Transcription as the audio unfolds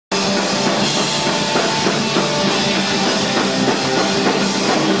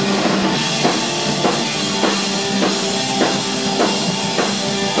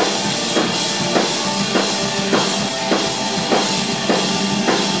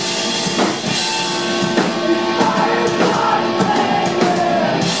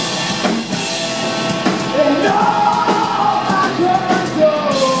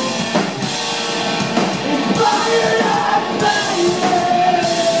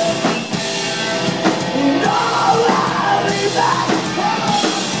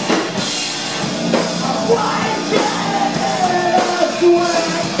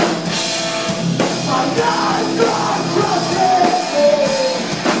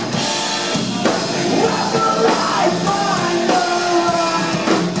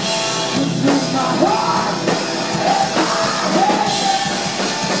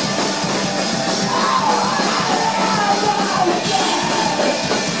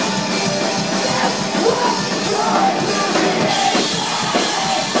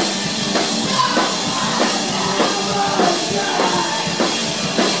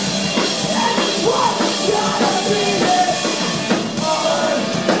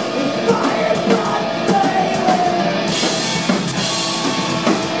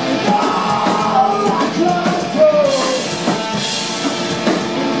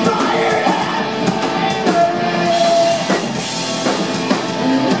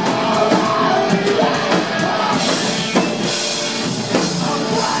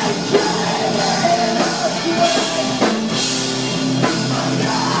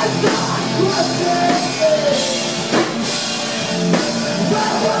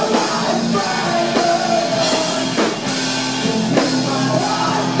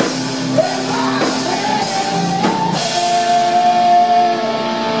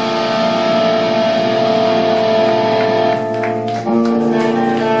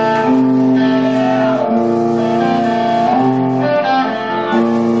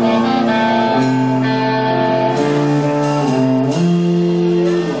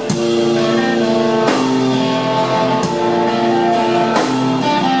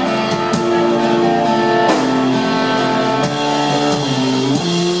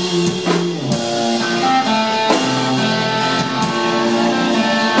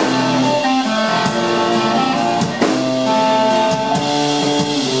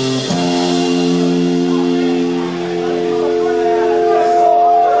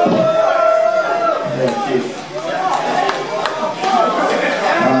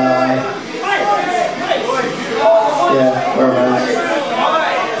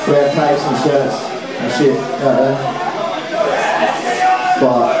We have tapes and shirts and shit out there.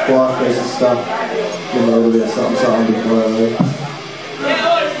 Blackface and stuff. Give me a little bit of something before I leave.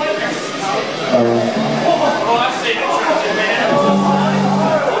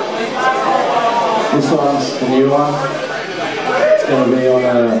 This one's the new one. It's going to be on a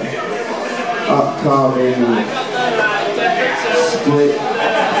upcoming split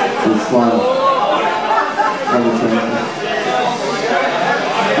with Flame.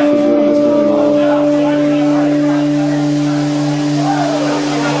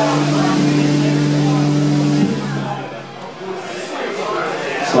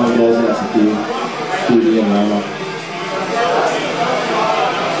 Song goes out to Beauty and Mama.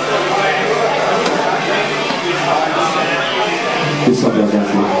 This song goes out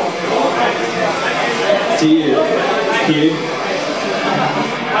to you. To you.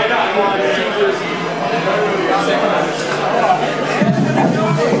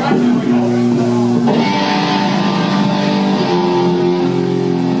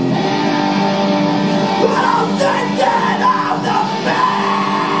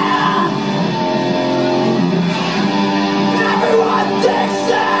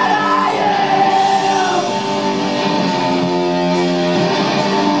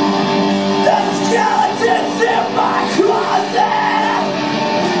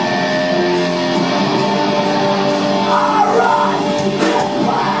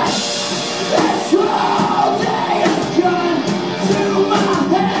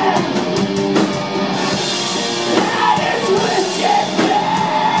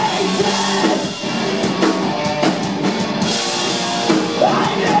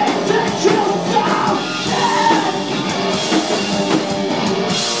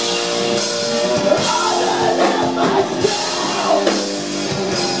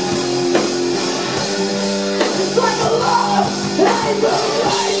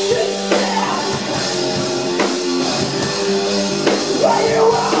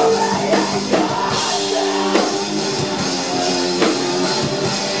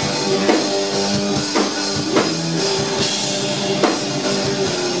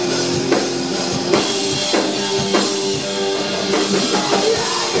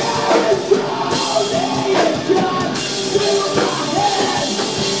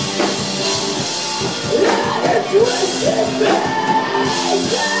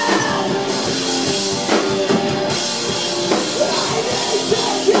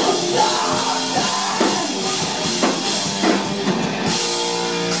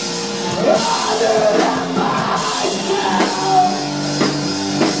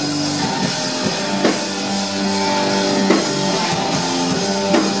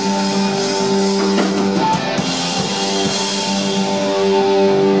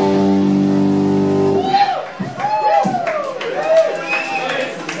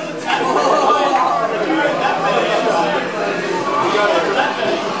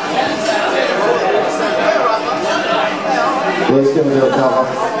 We're just going to do a cover.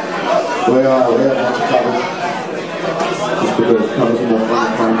 We have a bunch of covers. Just because covers are more fun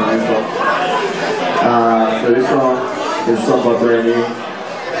than playing my own stuff. So this song is a song by Brand New.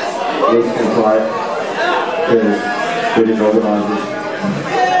 We're just going to play it because we didn't organise this.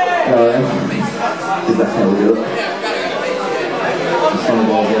 Because that's how we do it. The song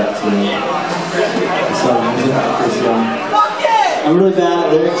goes out to Chris Young. I'm really bad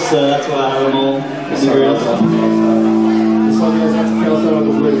at lyrics, so that's why I have them all figured out.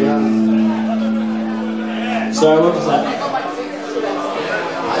 Sorry, what was that?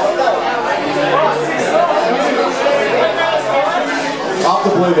 Off the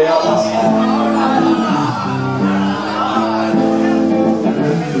Blue Mountains.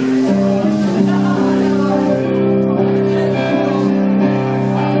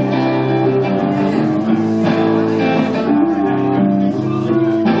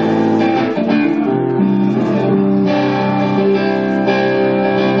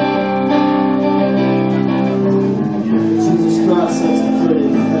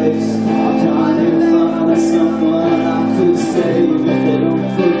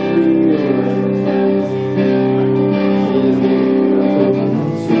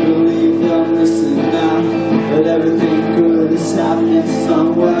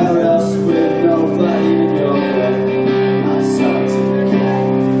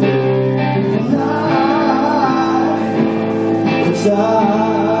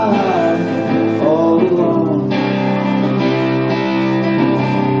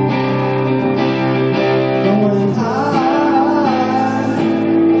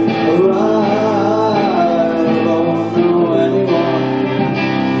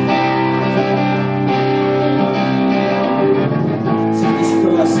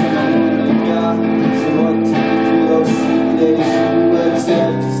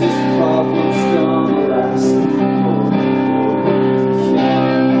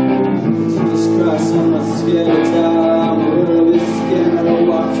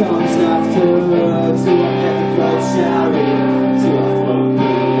 comes afterwards? Do I get the blood shower? Do I float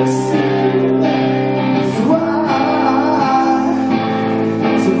through the city?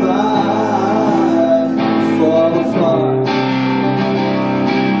 Survive, fall apart.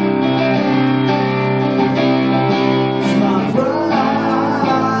 My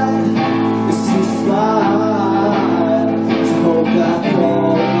pride is too slide to hold back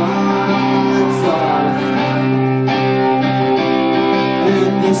all my time.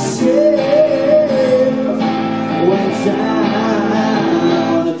 And the ship went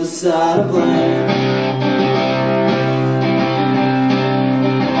down at the side of land.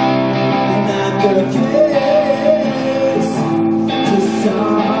 And at the gates to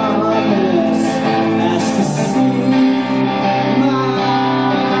darkness, asked to see my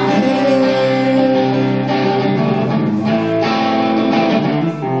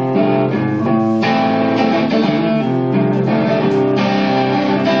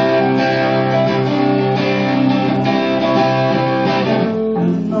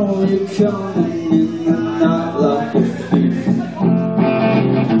you're coming in the night like a thief.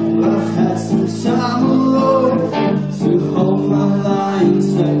 I've had some time alone to hold my lying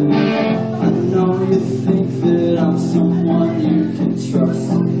technique. I know you think that I'm someone you can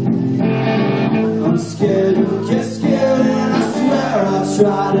trust. I'm scared to get scared, and I swear I'll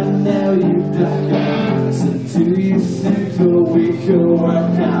try to nail you back up. So do you think that we could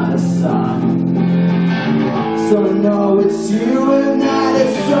work out a sign? So I know it's you and that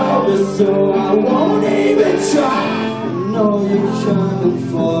it's over, so I won't even try. I know you're coming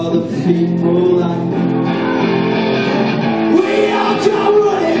for the people like me. We all got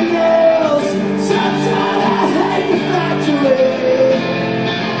wooden nails, sometimes I hate the factory.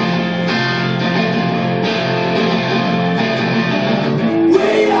 We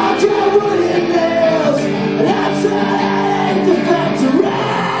all got wooden nails, and that's why I hate the factory.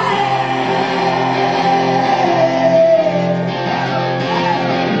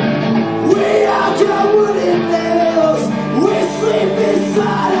 Got wooden nails, we sleep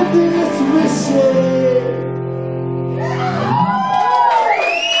inside of this machine.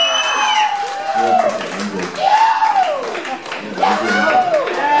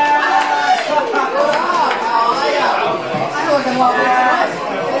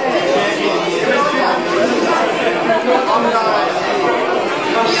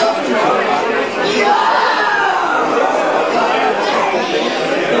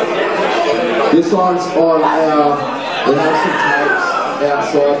 This one's on our, we have some tapes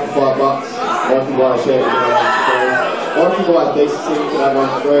outside for $5, or if you buy a shirt, you can have one free. Or if you buy a decency, you can have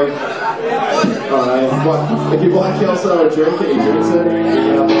one free. I don't know, if you buy Kelso a drink and he drinks it, you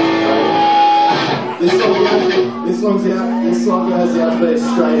can have one free. This song goes out to be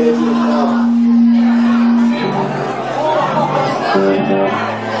straight edge of the club.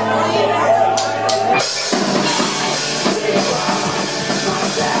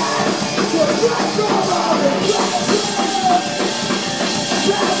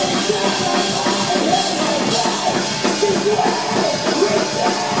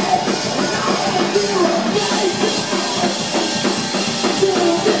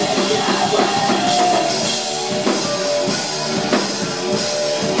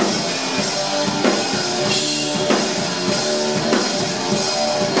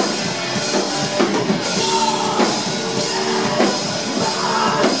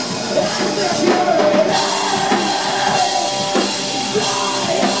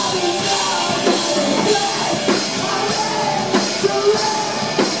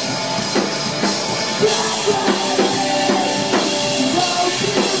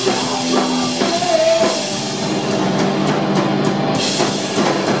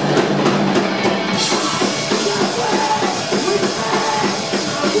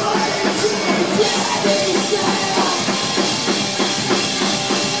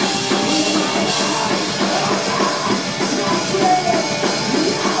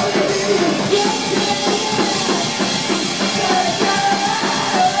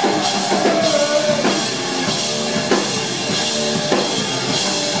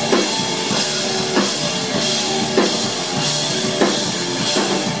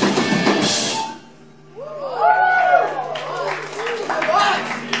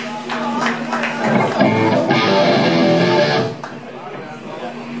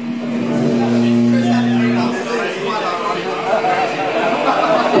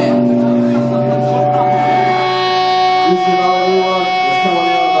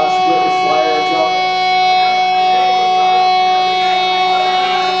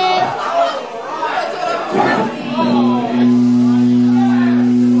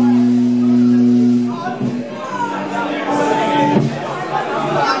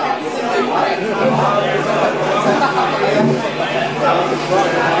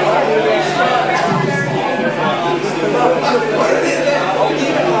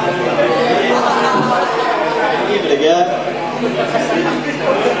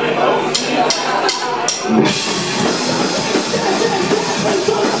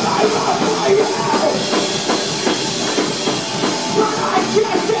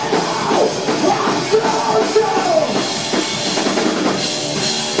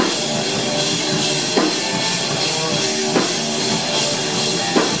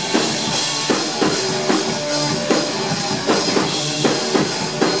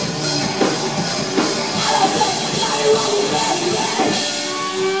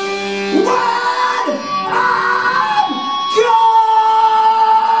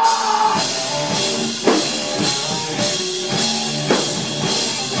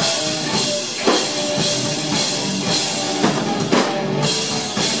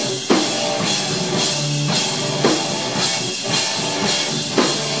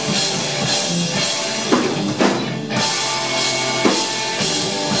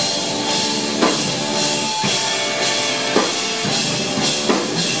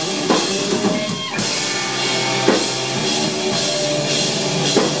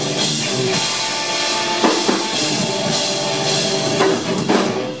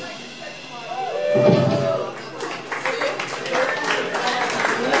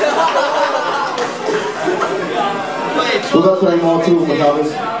 We've got 3 more too for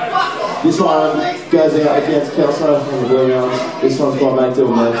covers. This one goes out against Kelso from the Blue Rounds. This one's by Mate Do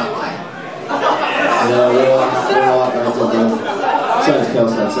Amends. Yeah, we're like Mate Do Amends. So does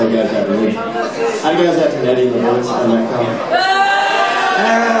Kelso, so it goes out to him. And it goes out to Nettie and the boys and that cover.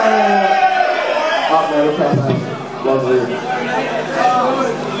 Up there, Cafe. Lovely.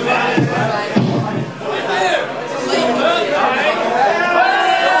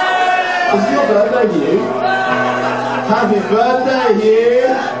 Is your birthday here? Happy birthday,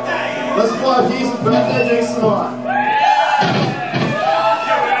 Hugh! Let's fly Hugh's birthday drinks tonight.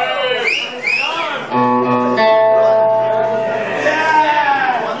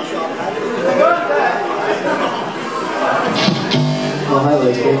 Oh, hi,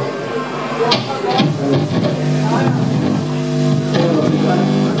 Lexi.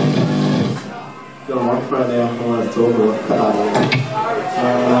 Got a microphone now. I want to talk about it.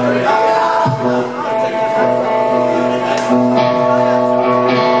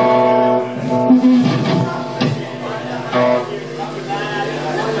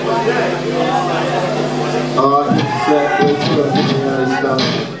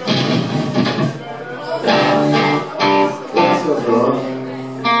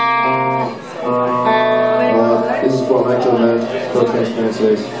 This is what Mate Do Amends, for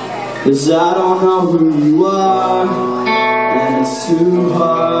transparency. 'Cause I don't know who you are, and it's too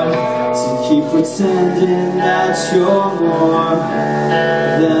hard to keep pretending that you're more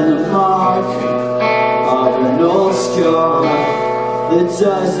than a mark of an old scar that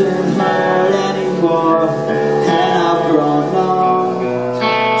doesn't hurt anymore. And I've grown numb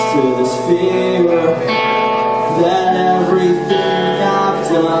to this fear that everything I've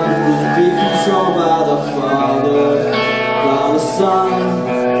done would be controlled by the Father, by the Son,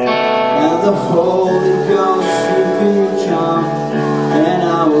 and the Holy Ghost should become. And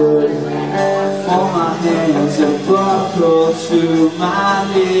I would fold my hands and buckle to my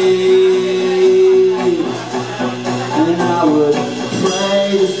knees, and I would pray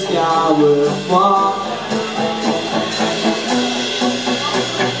the sky would fall.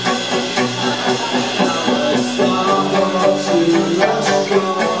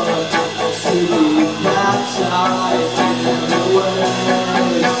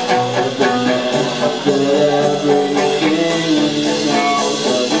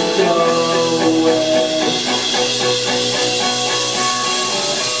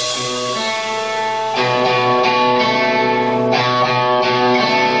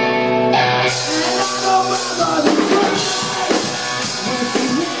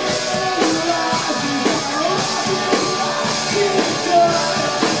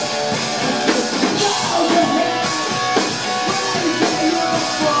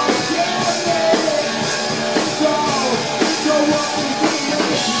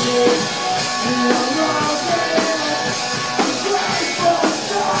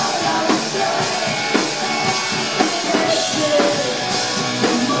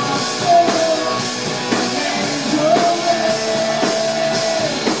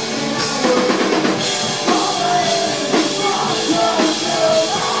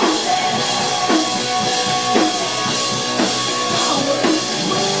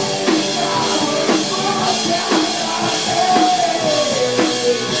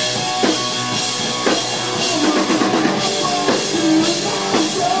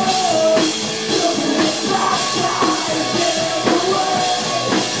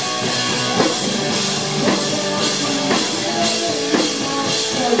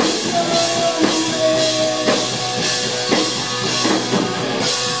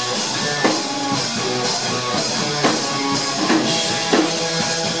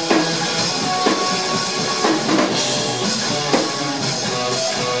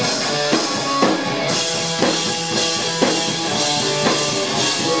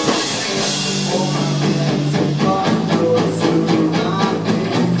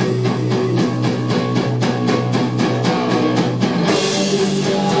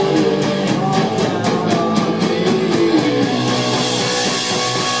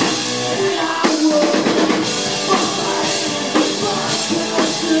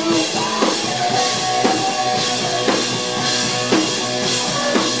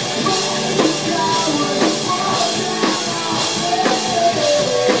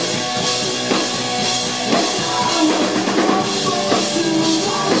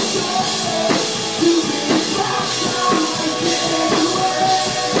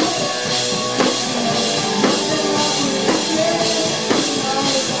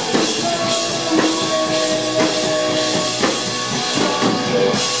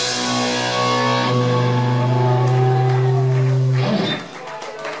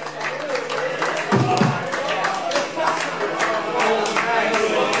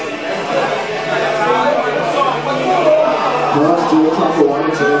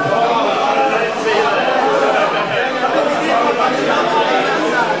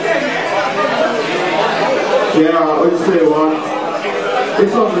 Yeah, I'll just say one.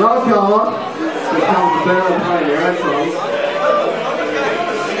 This one's another cover. This comes the better playing your own songs.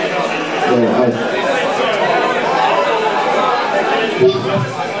 Yeah,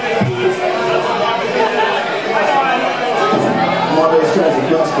 might be as crazy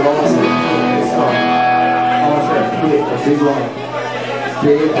just, but honestly, it's not. Honestly, a big one.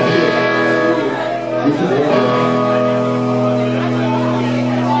 Big, you can hear it.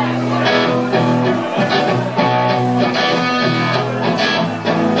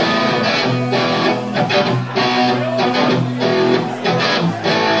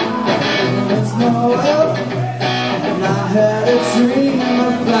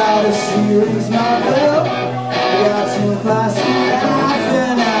 She rings my bell. I got some classy half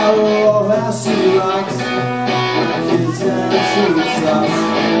an hour of how she rocks. Kids and sweet shots,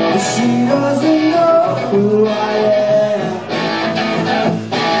 but she doesn't know who I am,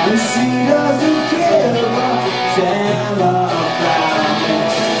 and she doesn't care about damn about me.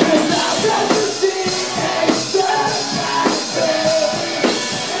 'Cause I'm just a teenage dirtbag baby.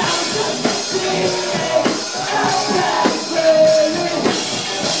 I'm just a teenage dirtbag baby.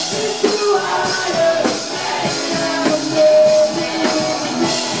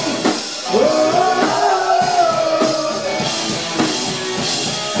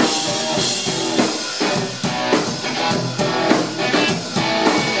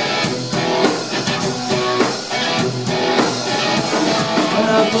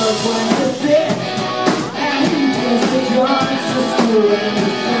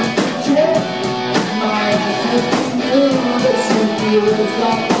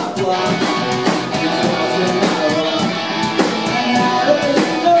 My